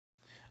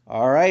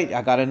All right,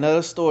 I got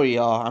another story,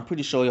 y'all. I'm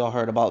pretty sure y'all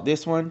heard about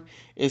this one.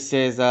 It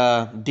says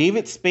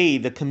David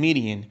Spade, the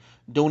comedian,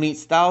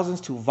 donates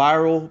thousands to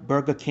viral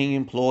Burger King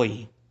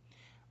employee.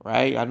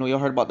 Right? I know y'all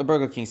heard about the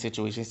Burger King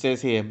situation. It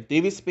says here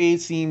David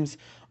Spade seems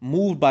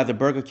moved by the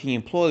Burger King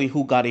employee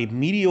who got a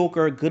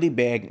mediocre goodie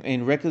bag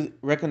in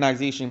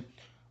recognition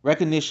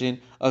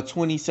of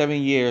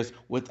 27 years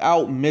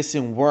without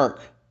missing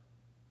work,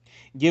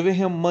 giving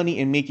him money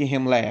and making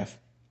him laugh.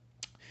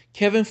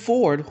 Kevin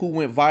Ford, who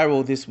went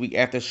viral this week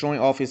after showing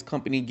off his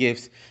company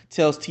gifts,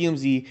 tells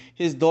TMZ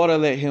his daughter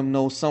let him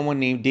know someone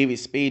named David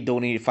Spade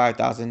donated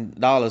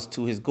 $5,000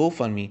 to his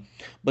GoFundMe,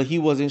 but he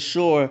wasn't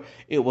sure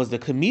it was the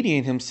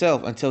comedian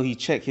himself until he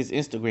checked his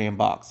Instagram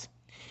box.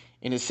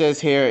 And it says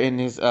here in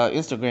his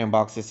Instagram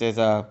box, it says,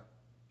 so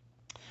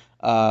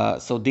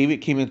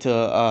David came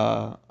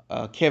into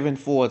Kevin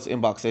Ford's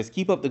inbox, says,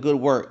 keep up the good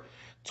work.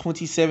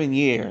 27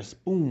 years.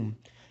 Boom.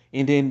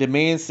 And then the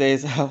man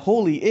says,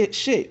 holy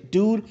shit,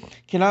 dude,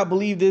 cannot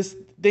believe this.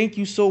 Thank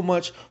you so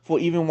much for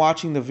even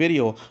watching the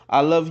video.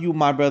 I love you,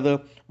 my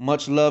brother.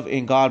 Much love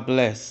and God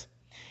bless.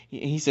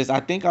 He says,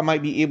 I think I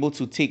might be able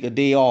to take a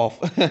day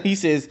off. He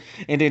says,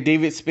 and then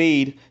David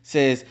Spade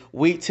says,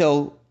 wait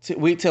till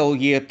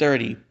year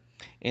 30.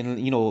 And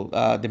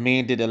the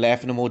man did a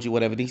laughing emoji,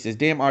 whatever. He says,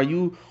 damn, are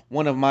you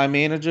one of my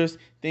managers?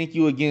 Thank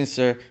you again,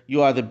 sir.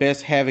 You are the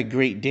best. Have a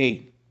great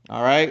day.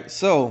 All right.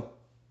 So,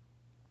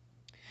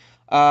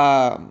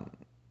 um,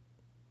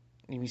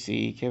 let me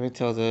see. Kevin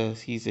tells us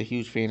he's a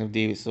huge fan of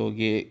David, so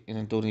get in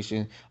a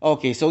donation.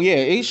 Okay, so yeah,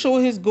 it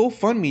showed his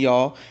GoFundMe,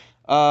 y'all.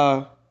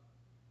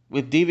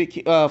 With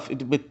David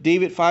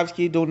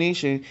 5K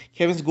donation,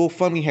 Kevin's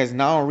GoFundMe has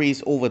now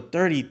raised over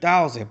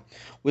 30,000,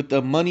 with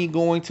the money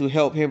going to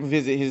help him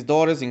visit his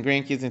daughters and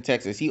grandkids in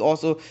Texas. He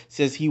also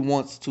says he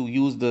wants to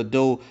use the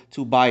dough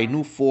to buy a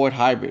new Ford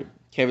Hybrid.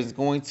 Kevin's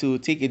going to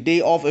take a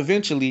day off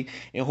eventually,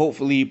 and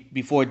hopefully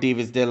before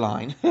David's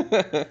deadline.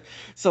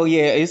 So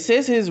yeah, it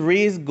says his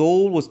raised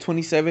goal was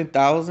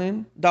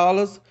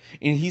 $27,000,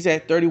 and he's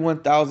at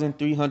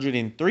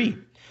 31,303.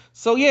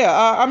 So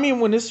yeah, I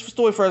mean, when this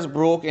story first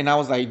broke, and I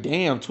was like,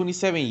 "Damn,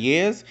 27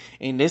 years,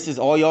 and this is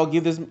all y'all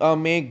give this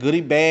man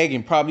goodie bag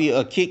and probably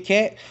a Kit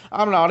Kat."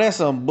 I'm like, that's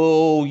some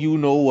bull. You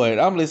know what?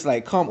 I'm just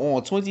like, come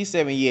on,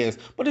 27 years.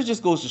 But it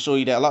just goes to show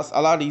you that a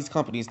lot of these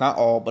companies, not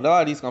all, but a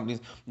lot of these companies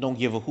don't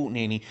give a hoot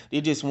nanny.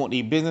 They just want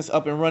their business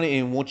up and running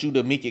and want you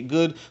to make it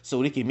good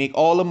so they can make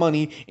all the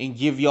money and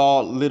give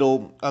y'all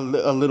a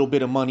little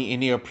bit of money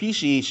in their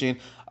appreciation.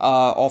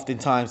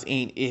 Oftentimes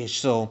ain't ish.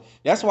 So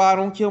that's why I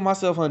don't kill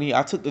myself, honey.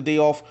 I took the day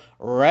off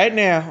right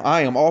now.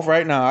 I am off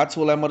right now. I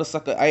told that mother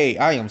sucker, hey,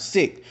 I am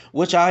sick,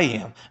 which I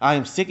am. I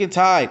am sick and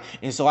tired.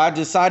 And so I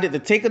decided to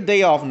take a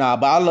day off now.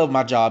 But I love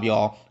my job,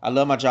 y'all. I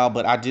love my job,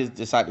 but I just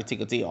decided to take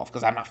a day off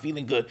because I'm not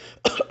feeling good.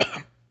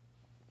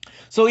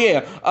 So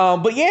yeah,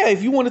 but yeah,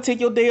 if you want to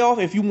take your day off,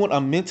 if you want a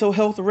mental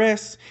health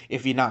rest,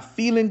 if you're not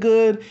feeling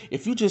good,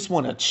 if you just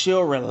want to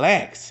chill,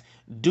 relax,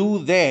 do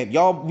that.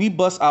 Y'all, we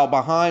bust out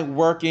behind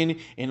working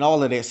and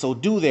all of that. So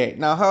do that.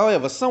 Now,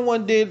 however,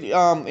 someone did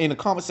in the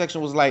comment section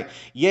was like,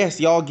 yes,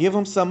 y'all give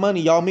him some money.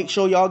 Y'all make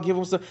sure y'all give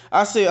him some.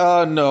 I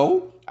said,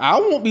 no. I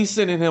won't be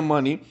sending him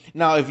money.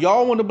 Now, if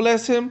y'all want to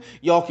bless him,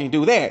 y'all can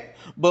do that.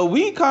 But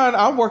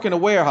I work in a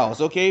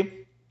warehouse, okay?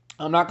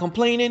 I'm not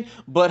complaining,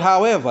 but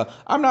however,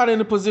 I'm not in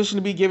a position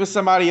to be giving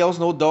somebody else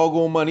no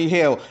doggone money.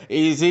 Hell,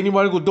 is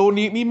anybody gonna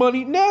donate me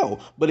money? No.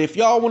 But if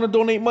y'all want to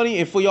donate money,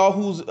 and for y'all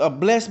who's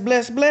blessed,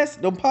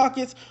 them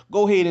pockets,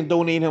 go ahead and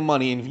donate him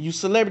money. And you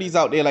celebrities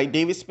out there like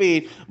David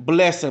Spade,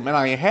 bless him. And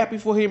I am happy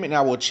for him, and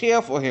I will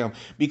cheer for him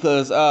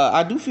because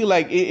I do feel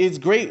like it's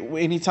great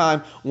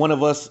anytime one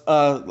of us,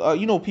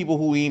 people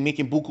who ain't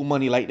making buku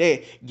money like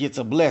that gets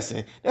a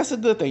blessing. That's a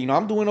good thing.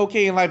 I'm doing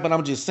okay in life, but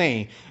I'm just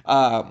saying.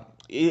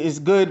 It's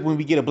good when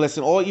we get a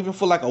blessing, or even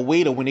for like a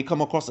waiter when they come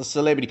across a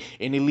celebrity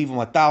and they leave them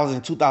 $1,000,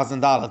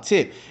 $2,000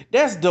 tip.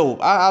 That's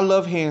dope. I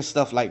love hearing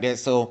stuff like that.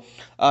 So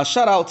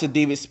shout out to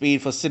David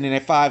Spade for sending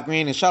that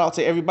 $5,000, and shout out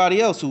to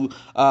everybody else who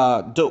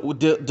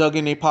dug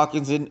in their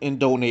pockets and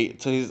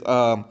donate to his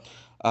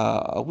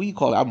what do you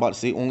call it? I'm about to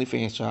say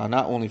OnlyFans, child,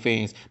 not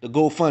OnlyFans, the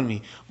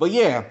GoFundMe. But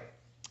yeah.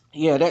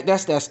 Yeah,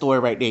 that's that story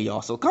right there,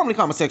 y'all. So come in the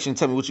comment section and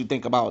tell me what you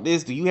think about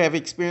this. Do you have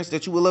experience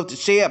that you would love to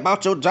share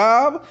about your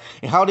job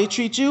and how they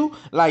treat you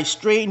like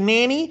straight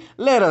nanny?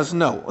 Let us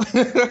know.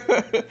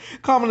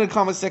 Comment in the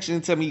comment section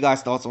and tell me you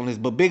guys' thoughts on this.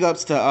 But big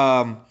ups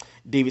to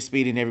David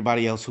Spade and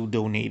everybody else who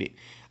donated.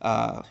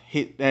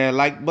 Hit that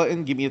like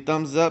button, give me a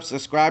thumbs up,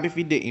 subscribe if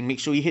you didn't. Make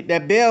sure you hit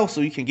that bell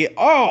so you can get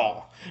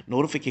all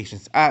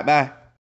notifications. All right, bye.